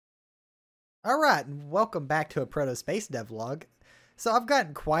Alright, and welcome back to a Proto Space devlog. So I've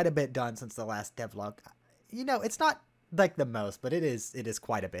gotten quite a bit done since the last devlog. It's not like the most, but it is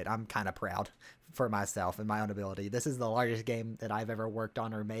quite a bit. I'm kind of proud for myself and my own ability. This is the largest game that I've ever worked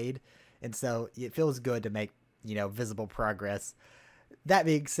on or made, and so it feels good to make, visible progress. That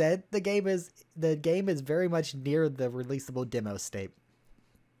being said, the game is very much near the releasable demo state.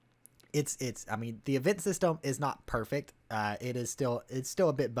 I mean, the event system is not perfect. It's still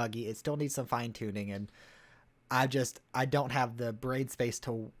a bit buggy. It still needs some fine tuning, and I don't have the brain space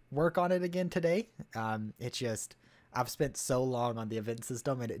to work on it again today. It's just I've spent so long on the event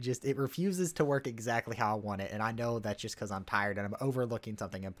system, and it refuses to work exactly how I want it, and I know that's just because I'm tired and I'm overlooking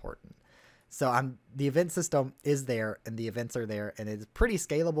something important. So the event system is there, and the events are there, and it's pretty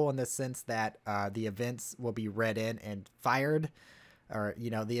scalable in the sense that the events will be read in and fired, or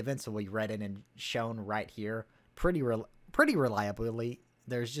the events will be read in and shown right here pretty reliably.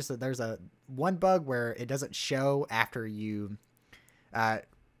 There's a one bug where it doesn't show after you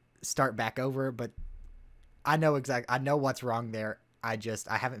start back over, but I know what's wrong there. I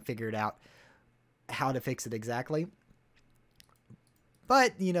haven't figured out how to fix it exactly.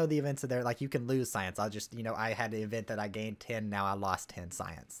 But the events are there. Like, you can lose science. I had an event that I gained 10, now I lost 10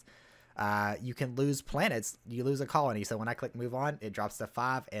 science. You can lose planets. You lose a colony. So when I click move on, it drops to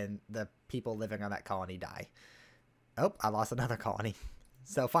 5, and the people living on that colony die. Oh, I lost another colony.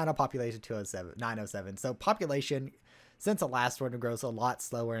 So final population 907. So population since the last one grows a lot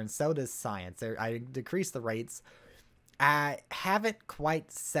slower, and so does science. I decreased the rates. I haven't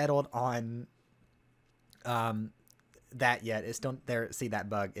quite settled on that yet. It's don't there. See that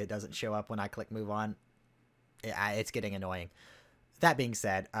bug? It doesn't show up when I click move on. It's getting annoying. That being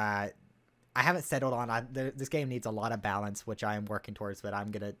said, I haven't settled on. This game needs a lot of balance, which I am working towards. But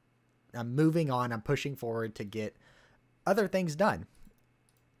I'm moving on. I'm pushing forward to get other things done.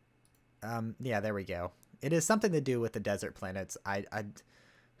 Yeah, there we go. It is something to do with the desert planets.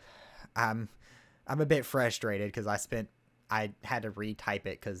 I'm a bit frustrated because I had to retype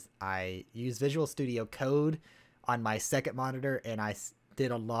it because I used Visual Studio Code on my second monitor, and I did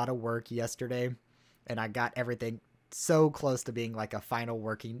a lot of work yesterday, and I got everything so close to being like a final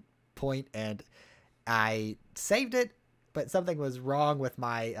working point, and I saved it, but something was wrong with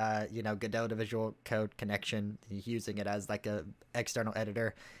my Godot to Visual Code connection, using it as like a external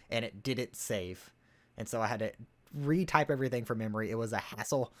editor, and it didn't save, and so I had to retype everything from memory. It was a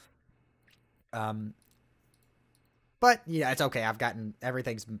hassle. But yeah, it's okay. I've gotten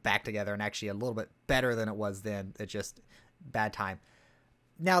everything's back together and actually a little bit better than it was then. It's just bad time.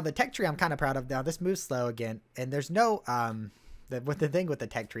 Now the tech tree I'm kind of proud of. Now this moves slow again, and there's no the thing with the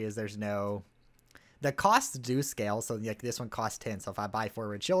tech tree is the costs do scale. So like this one costs 10. So if I buy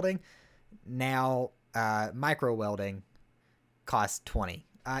forward shielding, now micro welding costs 20.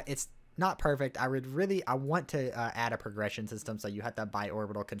 It's not perfect. I want to add a progression system, so you have to buy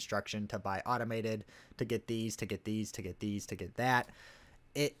orbital construction to buy automated to get these, to get these, to get these, to get that.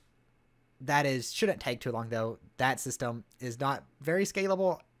 Shouldn't take too long though. That system is not very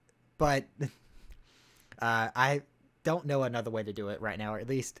scalable, but I don't know another way to do it right now, or at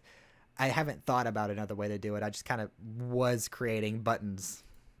least I haven't thought about another way to do it. I just kind of was creating buttons,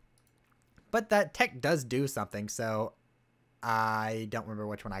 but that tech does do something. So I don't remember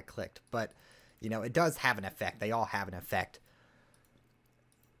which one I clicked, but it does have an effect. They all have an effect.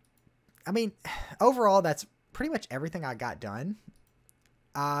 I mean, overall, that's pretty much everything I got done.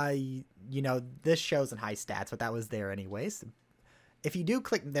 This shows in high stats, but that was there anyways. If you do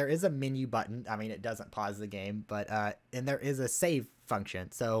click, there is a menu button. I mean, it doesn't pause the game, but and there is a save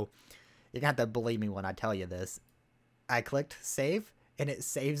function. So you're gonna have to believe me when I tell you this. I clicked save, and it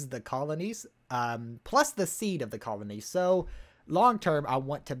saves the colonies, plus the seed of the colony. So long term, I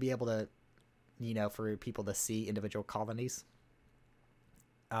want to be able to, for people to see individual colonies.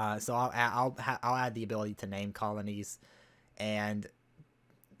 So I'll add the ability to name colonies, and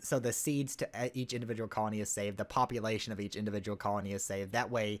so the seeds to each individual colony is saved. The population of each individual colony is saved.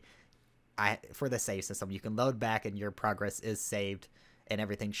 That way, for the save system, you can load back and your progress is saved, and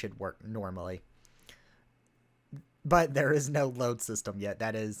everything should work normally. But there is no load system yet.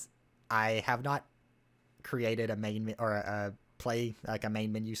 That is, I have not created a main or a play like a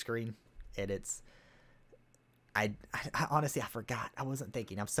main menu screen, and it's I honestly I forgot. I wasn't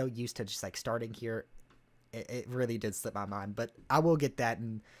thinking. I'm so used to just like starting here. It really did slip my mind, but I will get that,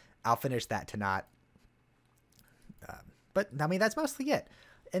 and I'll finish that tonight. But I mean, that's mostly it.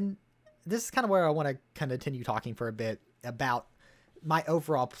 And this is kind of where I want to continue talking for a bit about my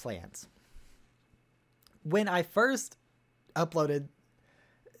overall plans. When I first uploaded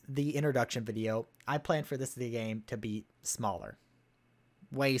the introduction video, I planned for this game to be smaller,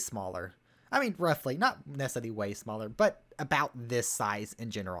 way smaller. I mean, roughly, not necessarily way smaller, but about this size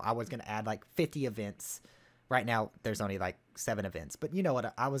in general. I was going to add like 50 events. Right now, there's only like 7 events, but you know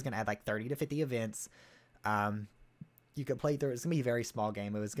what? I was going to add like 30 to 50 events. You could play through. It's going to be a very small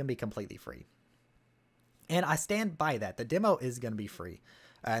game. It was going to be completely free. And I stand by that. The demo is going to be free.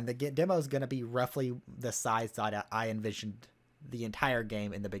 And the demo is going to be roughly the size that I envisioned the entire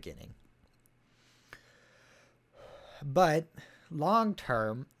game in the beginning. But long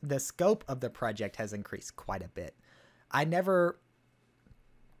term, the scope of the project has increased quite a bit. I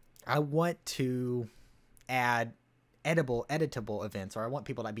want to add editable events, or I want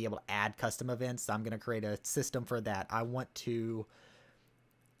people to be able to add custom events. So I'm going to create a system for that. I want to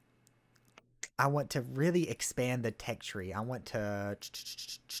really expand the tech tree. I want to,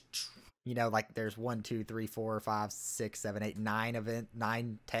 you know, like there's 1, 2, 3, 4, 5, 6, 7, 8,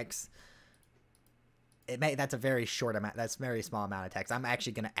 9 techs. That's a very short amount. That's a very small amount of text. I'm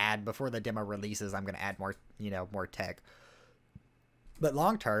actually going to add, before the demo releases, I'm going to add more, more tech. But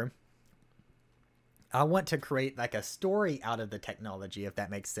long term, I want to create like a story out of the technology, if that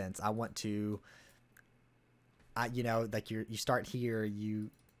makes sense. I want to, like you start here,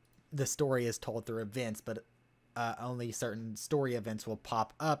 the story is told through events, but only certain story events will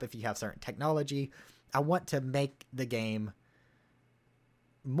pop up if you have certain technology. I want to make the game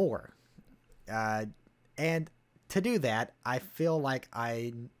more. And to do that, I feel like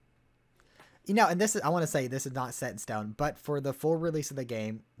and this is, I want to say this is not set in stone, but for the full release of the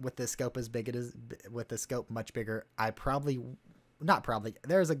game, with the scope with the scope much bigger,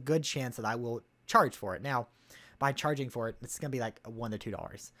 there's a good chance that I will charge for it. Now, by charging for it, it's going to be like $1 to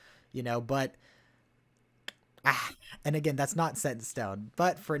 $2, but, and again, that's not set in stone,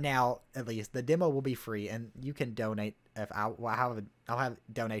 but for now, at least, the demo will be free, and you can donate. I'll have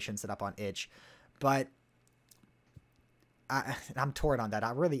donations set up on itch, but I'm torn on that.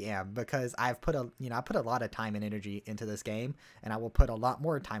 I really am, because I've put a lot of time and energy into this game, and I will put a lot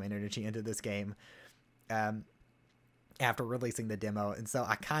more time and energy into this game after releasing the demo. And so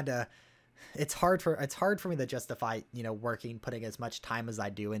it's hard for me to justify, putting as much time as I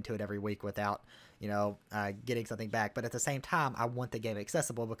do into it every week without, getting something back. But at the same time, I want the game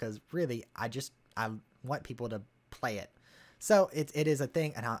accessible, because really I want people to play it. So it is a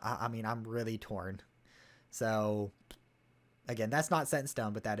thing. And I mean, I'm really torn. So again, that's not set in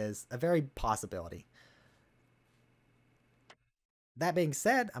stone, but that is a very possibility. That being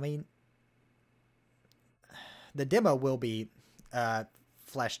said, I mean, the demo will be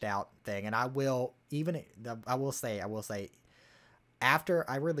fleshed out thing, and I will say after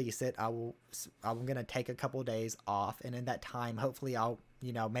I release it, I'm gonna take a couple of days off, and in that time, hopefully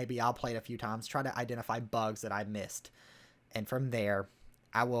maybe I'll play it a few times, try to identify bugs that I missed, and from there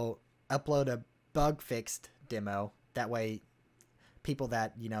I will upload a bug fixed demo. That way people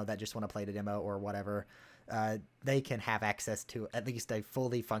that that just want to play the demo or whatever, they can have access to at least a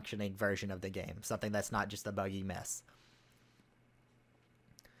fully functioning version of the game, something that's not just a buggy mess.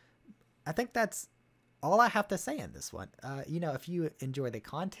 I think that's all I have to say in this one. If you enjoy the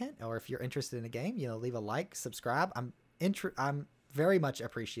content, or if you're interested in the game, leave a like, subscribe. I'm very much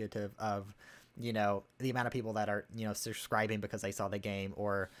appreciative of the amount of people that are subscribing because they saw the game,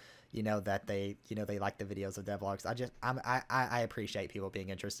 or that they like the videos of devlogs. I appreciate people being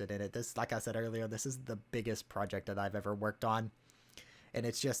interested in it. This, like I said earlier, this is the biggest project that I've ever worked on, and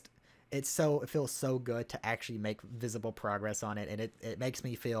it feels so good to actually make visible progress on it, and it makes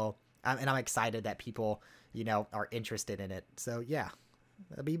me feel, and I'm excited that people are interested in it. So yeah,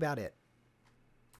 that'll be about it.